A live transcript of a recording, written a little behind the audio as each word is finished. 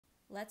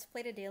Let's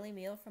plate a daily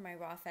meal for my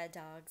raw-fed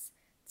dogs.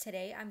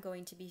 Today I'm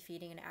going to be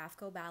feeding an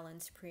AAFCO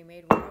balanced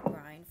pre-made raw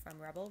grind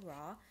from Rebel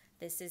Raw.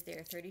 This is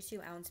their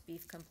 32-ounce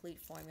beef complete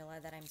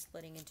formula that I'm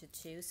splitting into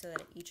two so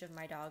that each of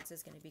my dogs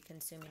is going to be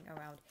consuming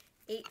around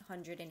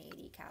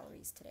 880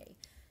 calories today.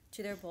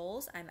 To their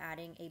bowls, I'm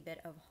adding a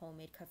bit of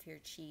homemade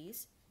Kefir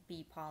cheese,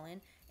 bee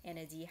pollen, and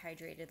a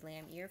dehydrated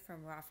lamb ear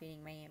from Raw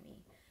Feeding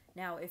Miami.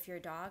 Now, if your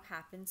dog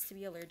happens to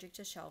be allergic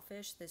to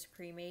shellfish, this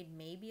pre-made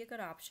may be a good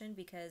option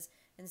because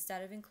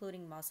instead of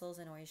including mussels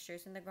and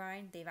oysters in the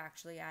grind, they've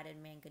actually added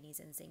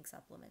manganese and zinc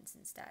supplements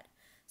instead.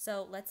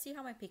 So let's see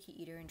how my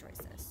picky eater enjoys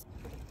this.